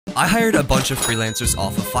I hired a bunch of freelancers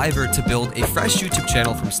off of Fiverr to build a fresh YouTube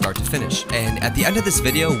channel from start to finish, and at the end of this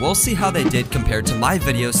video, we'll see how they did compared to my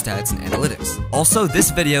video stats and analytics. Also,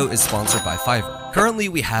 this video is sponsored by Fiverr. Currently,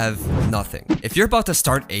 we have nothing. If you're about to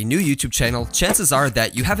start a new YouTube channel, chances are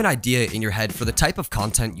that you have an idea in your head for the type of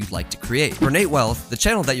content you'd like to create. For Nate Wealth, the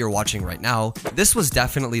channel that you're watching right now, this was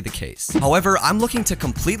definitely the case. However, I'm looking to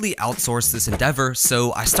completely outsource this endeavor,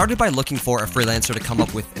 so I started by looking for a freelancer to come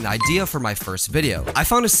up with an idea for my first video. I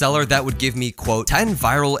found a seller that would give me, quote, 10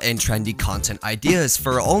 viral and trendy content ideas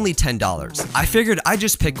for only $10. I figured I'd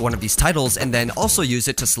just pick one of these titles and then also use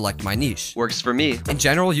it to select my niche. Works for me. In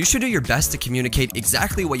general, you should do your best to communicate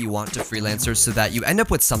exactly what you want to freelancers so that you end up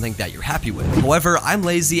with something that you're happy with. However, I'm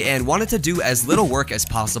lazy and wanted to do as little work as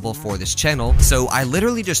possible for this channel, so I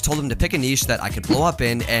literally just told him to pick a niche that I could blow up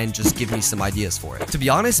in and just give me some ideas for it. To be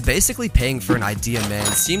honest, basically paying for an idea, man,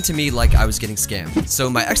 seemed to me like I was getting scammed, so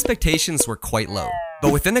my expectations were quite low.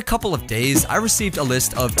 But within a couple of days, I received a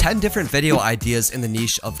list of 10 different video ideas in the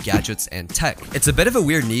niche of gadgets and tech. It's a bit of a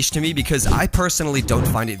weird niche to me because I personally don't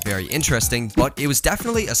find it very interesting, but it was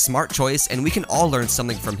definitely a smart choice and we can all learn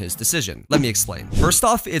something from his decision. Let me explain. First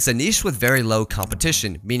off, it's a niche with very low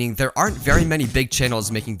competition, meaning there aren't very many big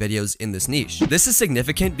channels making videos in this niche. This is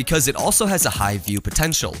significant because it also has a high view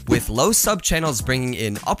potential, with low sub channels bringing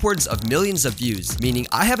in upwards of millions of views, meaning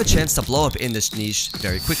I have a chance to blow up in this niche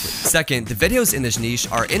very quickly. Second, the videos in this niche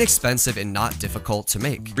are inexpensive and not difficult to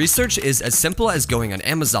make. Research is as simple as going on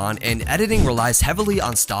Amazon, and editing relies heavily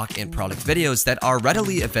on stock and product videos that are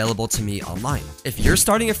readily available to me online. If you're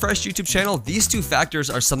starting a fresh YouTube channel, these two factors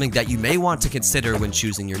are something that you may want to consider when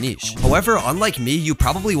choosing your niche. However, unlike me, you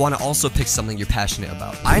probably want to also pick something you're passionate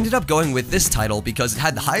about. I ended up going with this title because it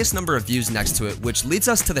had the highest number of views next to it, which leads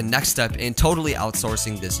us to the next step in totally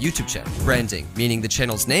outsourcing this YouTube channel. Branding, meaning the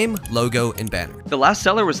channel's name, logo, and banner. The last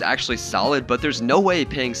seller was actually solid, but there's no way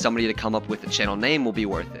paying somebody to come up with a channel name will be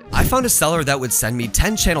worth it. I found a seller that would send me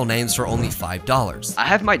 10 channel names for only $5. I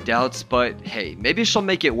have my doubts, but hey, maybe she'll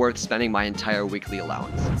make it worth spending my entire weekly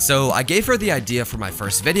allowance. So I gave her the idea for my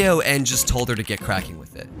first video and just told her to get cracking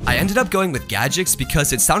with it. I ended up going with gadgets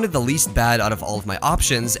because it sounded the least bad out of all of my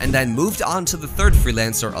options, and then moved on to the third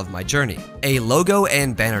freelancer of my journey, a logo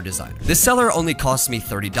and banner designer. This seller only cost me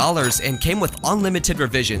 $30 and came with unlimited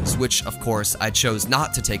revisions, which of course I chose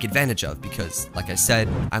not to take advantage of because, like I said,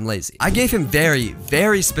 I'm lazy. I gave him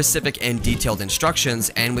very specific and detailed instructions,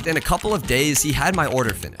 and within a couple of days, he had my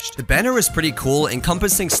order finished. The banner was pretty cool,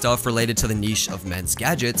 encompassing stuff related to the niche of men's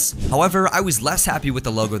gadgets. However, I was less happy with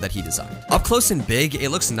the logo that he designed. Up close and big, it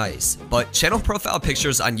looks nice, but channel profile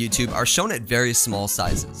pictures on YouTube are shown at very small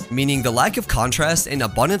sizes, meaning the lack of contrast and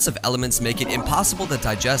abundance of elements make it impossible to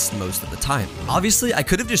digest most of the time. Obviously, I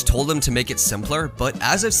could have just told him to make it simpler, but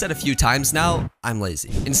as I've said a few times now, I'm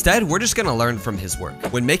lazy. Instead, we're just gonna learn from his work.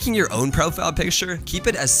 When making your own profile picture, keep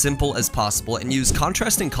it as simple as possible and use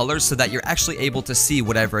contrasting colors so that you're actually able to see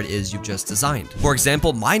whatever it is you've just designed. For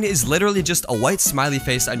example, mine is literally just a white smiley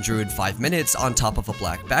face I drew in 5 minutes on top of a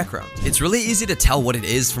black background. It's really easy to tell what it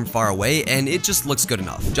is from far away, and it just looks good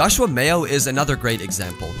enough. Joshua Mayo is another great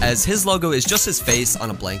example, as his logo is just his face on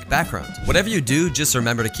a blank background. Whatever you do, just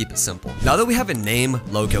remember to keep it simple. Now that we have a name,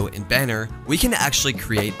 logo, and banner, we can actually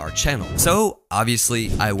create our channel. So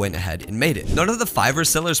obviously, I went ahead and made it. None of the Fiverr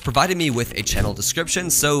sellers provided me with a channel description,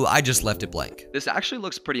 so I just left it blank. This actually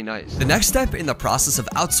looks pretty nice. The next step in the process of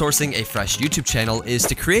outsourcing a fresh YouTube channel is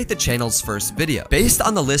to create the channel's first video. Based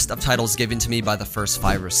on the list of titles given to me by the first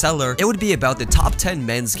Fiverr seller, it would be about the top 10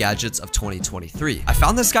 men's gadgets of 2023. I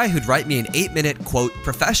found this guy who'd write me an 8-minute, quote,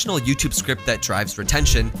 professional YouTube script that drives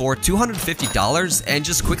retention for $250 and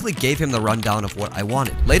just quickly gave him the rundown of what I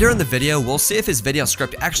wanted. Later in the video, we'll see if his video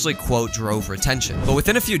script actually, quote, drove retention. But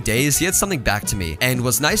within a few days, he had something back to me and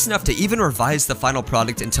was nice enough to even revise the final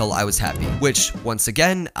product until I was happy, which, once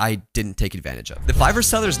again, I didn't take advantage of. The Fiverr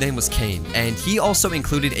seller's name was Kane, and he also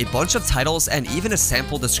included a bunch of titles and even a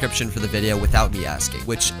sample description for the video without me asking,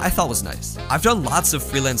 which I thought was nice. I've done lots of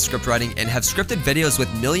freelance script writing and have scripted videos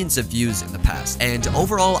with millions of views in the past, and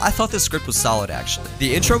overall, I thought this script was solid actually.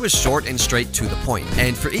 The intro was short and straight to the point,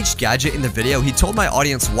 and for each gadget in the video, he told my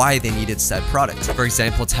audience why they needed said product, for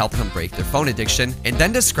example, to help them break their phone addiction, and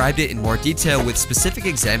then described it in more detail with specific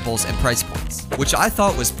examples and price points, which I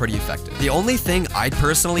thought was pretty effective. The only thing I'd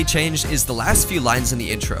personally changed is the last few lines in the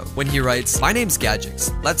intro, when he writes, "My name's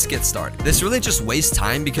Gadgets, let's get started." This really just wastes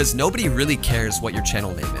time because nobody really cares what your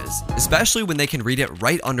channel name is, especially when they can read it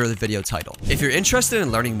right under the video title. If you're interested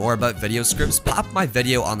in learning more about video scripts, pop my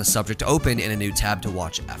video on the subject open in a new tab to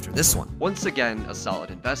watch after this one. Once again, a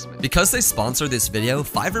solid investment. Because they sponsor this video,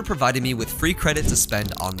 Fiverr provided me with free credit to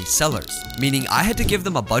spend on these sellers. first, meaning I had to give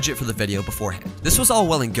them a budget for the video beforehand. This was all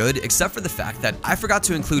well and good, except for the fact that I forgot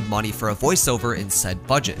to include money for a voiceover in said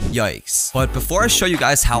budget. Yikes. But before I show you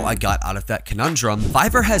guys how I got out of that conundrum,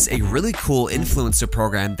 Fiverr has a really cool influencer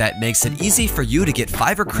program that makes it easy for you to get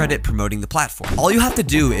Fiverr credit promoting the platform. All you have to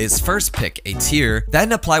do is first pick a tier,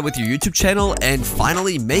 then apply with your YouTube channel, and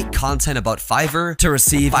finally make content about Fiverr to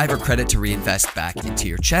receive Fiverr credit to reinvest back into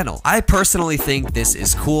your channel. I personally think this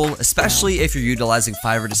is cool, especially if you're utilizing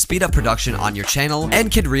Fiverr to speed up production on your channel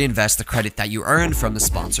and can reinvest the credit that you earn from the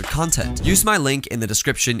sponsored content. Use my link in the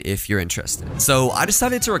description if you're interested. So I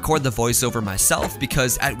decided to record the voiceover myself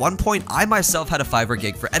because at one point I myself had a Fiverr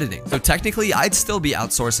gig for editing, so technically I'd still be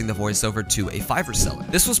outsourcing the voiceover to a Fiverr seller.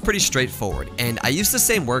 This was pretty straightforward, and I used the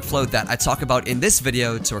same workflow that I talk about in this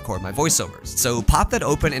video to record my voiceovers, so pop that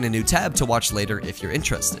open in a new tab to watch later if you're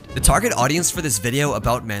interested. The target audience for this video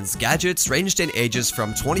about men's gadgets ranged in ages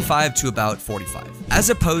from 25 to about 45, as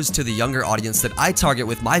opposed to the younger audience that I target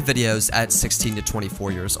with my videos at 16 to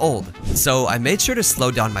 24 years old. So I made sure to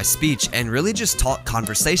slow down my speech and really just talk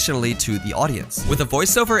conversationally to the audience. With a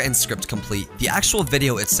voiceover and script complete, the actual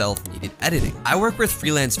video itself needed editing. I work with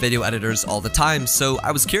freelance video editors all the time, so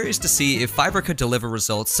I was curious to see if Fiverr could deliver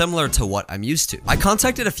results similar to what I'm used to. I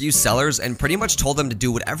contacted a few sellers and pretty much told them to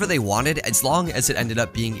do whatever they wanted as long as it ended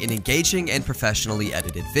up being an engaging and professionally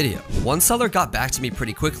edited video. One seller got back to me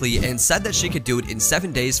pretty quickly and said that she could do it in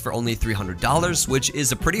 7 days for only $300, which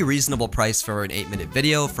is a pretty reasonable price for an 8-minute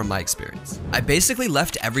video from my experience. I basically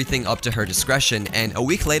left everything up to her discretion, and a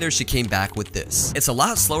week later she came back with this. It's a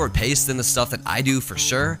lot slower paced than the stuff that I do for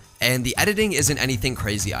sure, and the editing isn't anything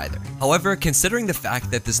crazy either. However, considering the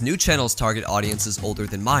fact that this new channel's target audience is older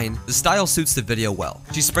than mine, the style suits the video well.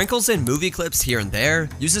 She sprinkles in movie clips here and there,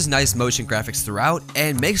 uses nice motion graphics throughout,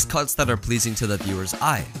 and makes cuts that are pleasing to the viewer's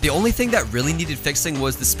eye. The only thing that really needed fixing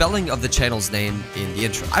was the spelling of the channel's name in the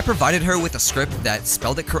intro. I provided her with a script that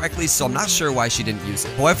spelled it correctly, so I'm not sure why she didn't use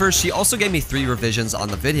it. However, she also gave me 3 revisions on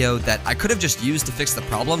the video that I could have just used to fix the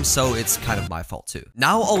problem, so it's kind of my fault too.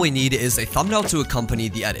 Now all we need is a thumbnail to accompany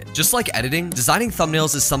the edit. Just like editing, designing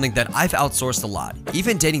thumbnails is something that I've outsourced a lot,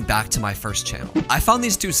 even dating back to my first channel. I found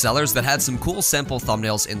these 2 sellers that had some cool sample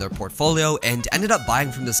thumbnails in their portfolio and ended up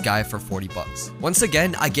buying from this guy for 40 bucks. Once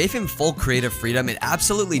again, I gave him full creative freedom and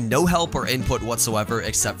absolutely no help or input whatsoever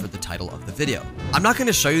except for the title of the video. I'm not going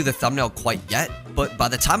to show you the thumbnail quite yet, but by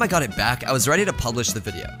the time I got it back, I was ready to publish the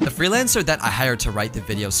video. The freelancer that I hired to write the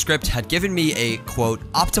video script had given me a, quote,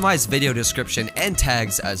 optimized video description and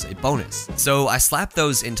tags as a bonus. So I slapped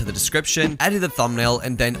those into the description, added the thumbnail,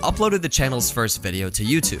 and then uploaded the channel's first video to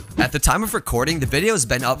YouTube. At the time of recording, the video's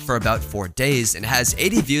been up for about 4 days and has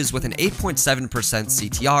 80 views with an 8.7%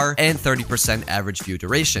 CTR and 30% average view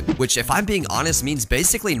duration, which if I'm being honest means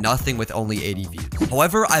basically nothing with only 80 views.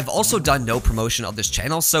 However, I've also done no promotion of this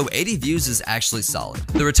channel, so 80 views is actually solid.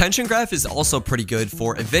 The retention graph is also pretty good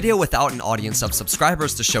for a video without an audience of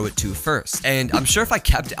subscribers to show it to first, and I'm sure if I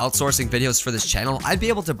kept outsourcing videos for this channel, I'd be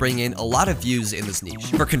able to bring in a lot of views in this niche.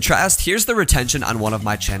 For contrast, here's the retention on one of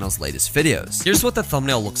my channel's latest videos. Here's what the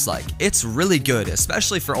thumbnail looks like. It's really good,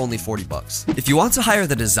 especially for only 40 bucks. If you want to hire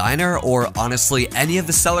the designer, or honestly any of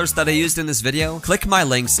the sellers that I used in this video, click my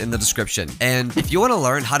links in the description. And if you want to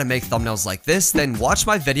learn how to make thumbnails like this, then watch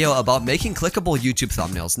my video about making clickable YouTube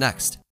thumbnails next.